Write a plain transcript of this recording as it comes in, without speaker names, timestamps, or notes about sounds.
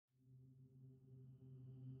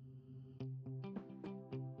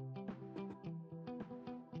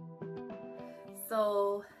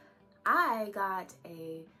So I got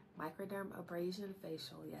a microdermabrasion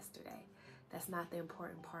facial yesterday. That's not the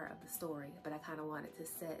important part of the story, but I kind of wanted to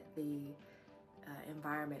set the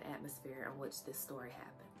environment, atmosphere in which this story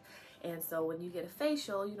happened. And so when you get a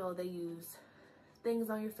facial, you know, they use things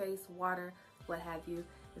on your face, water, what have you.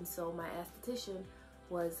 And so my esthetician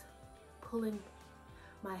was pulling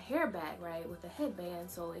my hair back, right, with a headband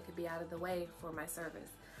so it could be out of the way for my service.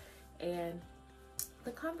 And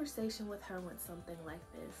the conversation with her went something like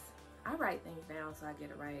this. I write things down so I get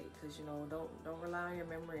it right, because, you know, don't rely on your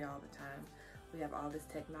memory all the time. We have all this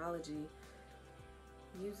technology.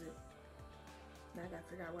 Use it. Now I gotta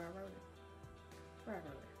figure out where I wrote it. Where I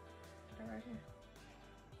wrote it? Is that right here?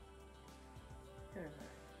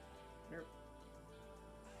 Nope.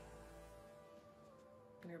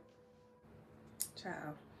 Nope.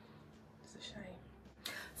 Child. It's a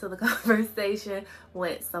shame. So the conversation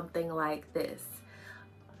went something like this.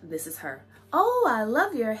 This is her. Oh, I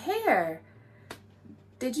love your hair.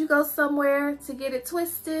 Did you go somewhere to get it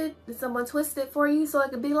twisted? Did someone twist it for you so it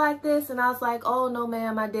could be like this? And I was like, oh no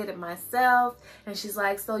ma'am, I did it myself. And she's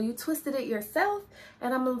like, so you twisted it yourself?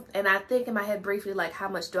 And I think in my head briefly, like, how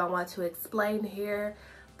much do I want to explain here?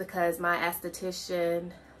 Because my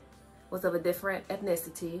esthetician was of a different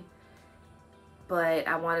ethnicity, but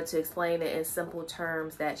I wanted to explain it in simple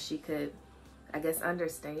terms that she could, I guess,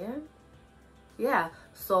 understand. Yeah,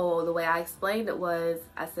 so the way I explained it was,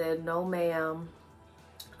 I said, no ma'am,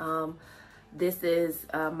 this is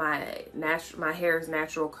my hair's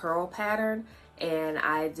natural curl pattern, and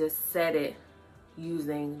I just set it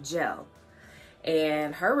using gel.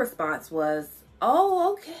 And her response was,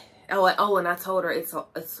 oh, okay. Oh, and I told her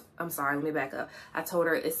I'm sorry, let me back up. I told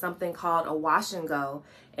her it's something called a wash and go,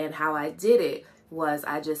 and how I did it was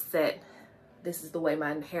I just set, this is the way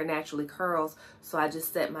my hair naturally curls, so I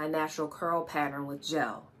just set my natural curl pattern with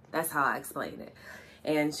gel. That's how I explained it.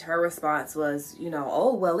 And her response was, you know,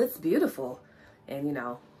 oh, well, it's beautiful. And, you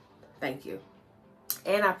know, thank you.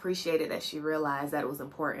 And I appreciated that she realized that it was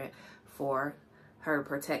important for her to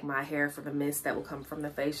protect my hair from the mist that will come from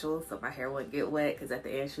the facial, so my hair wouldn't get wet. Because at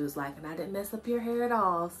the end she was like, and I didn't mess up your hair at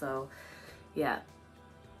all. So, yeah.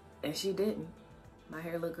 And she didn't. My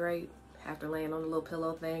hair looked great. After laying on the little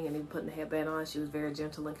pillow thing and even putting the headband on, she was very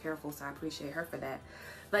gentle and careful, so I appreciate her for that.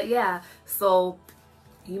 But yeah, so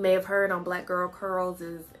you may have heard on Black Girl Curls'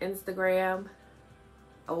 Instagram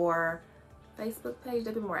or Facebook page,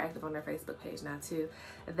 they've been more active on their Facebook page now too,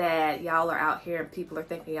 that y'all are out here and people are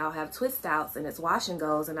thinking y'all have twist outs and it's wash and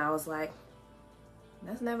goes, and I was like,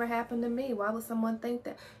 that's never happened to me. Why would someone think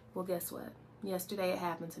that? Well, guess what? Yesterday it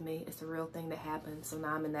happened to me. It's a real thing that happened, so now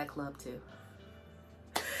I'm in that club too.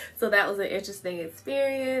 So that was an interesting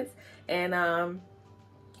experience, and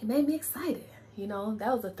it made me excited. You know,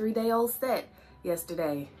 that was a 3-day-old set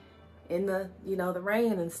yesterday in the, you know, the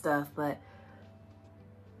rain and stuff, but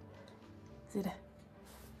see that?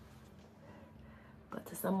 But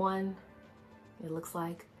to someone, it looks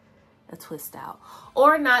like a twist out.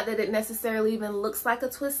 Or not that it necessarily even looks like a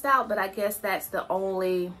twist out, but I guess that's the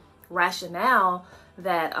only rationale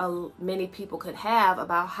that many people could have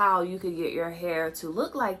about how you could get your hair to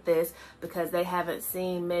look like this, because they haven't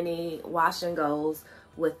seen many wash and goes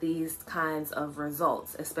with these kinds of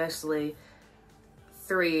results, especially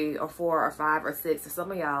 3 or 4 or 5 or 6, or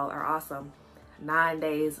some of y'all are awesome, 9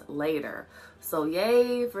 days later. So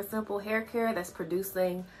yay for simple hair care that's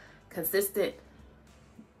producing consistent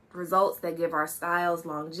results that give our styles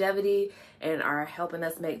longevity and are helping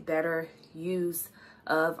us make better use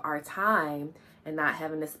of our time, and not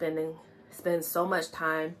having to spend so much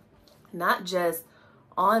time not just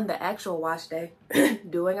on the actual wash day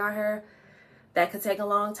doing our hair. That could take a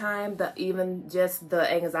long time, but even just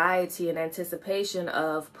the anxiety and anticipation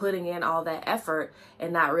of putting in all that effort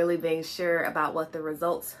and not really being sure about what the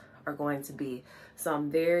results are going to be. So I'm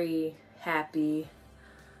very happy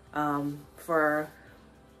for,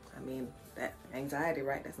 I mean, that anxiety,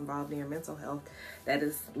 right, that's involved in your mental health, that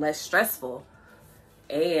is less stressful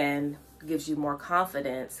and gives you more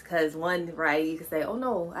confidence. Because one, right, you can say, oh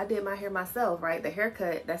no, I did my hair myself, right? The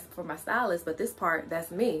haircut, that's for my stylist, but this part,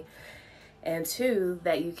 that's me. And 2,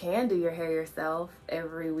 that you can do your hair yourself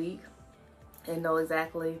every week and know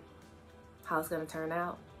exactly how it's going to turn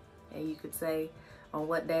out. And you could say on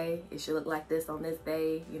what day it should look like this on this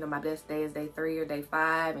day. You know, my best day is day 3 or day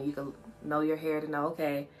 5, and you can know your hair to know,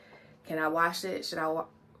 okay, can I wash it? Should I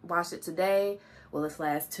wash it today? Will this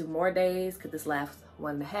last 2 more days? Could this last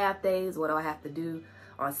 1.5 days? What do I have to do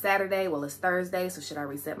on Saturday? Well, it's Thursday, so should I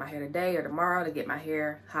reset my hair today or tomorrow to get my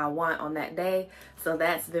hair how I want on that day? So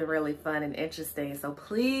that's been really fun and interesting. So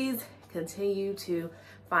please continue to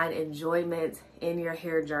find enjoyment in your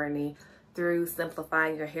hair journey through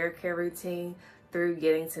simplifying your hair care routine, through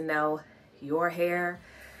getting to know your hair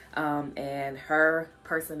and her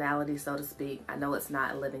personality, so to speak. I know it's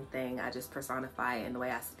not a living thing. I just personify it in the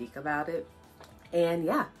way I speak about it. And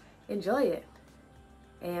yeah, enjoy it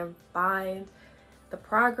and find the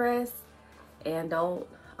progress, and don't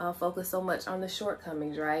focus so much on the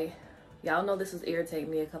shortcomings, right? Y'all know this was irritating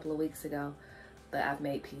me a couple of weeks ago, but I've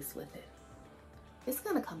made peace with it. It's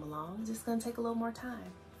gonna come along. It's just gonna take a little more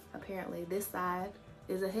time. Apparently this side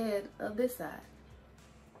is ahead of this side.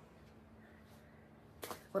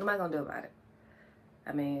 What am I gonna do about it?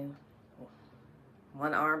 I mean,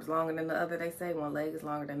 one arm's longer than the other, they say. One leg is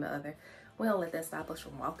longer than the other. We don't let that stop us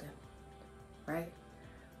from walking, right?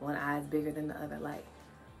 One eye's bigger than the other, like,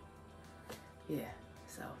 yeah.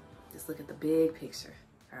 So just look at the big picture,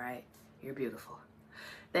 all right? You're beautiful.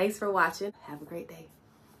 Thanks for watching. Have a great day.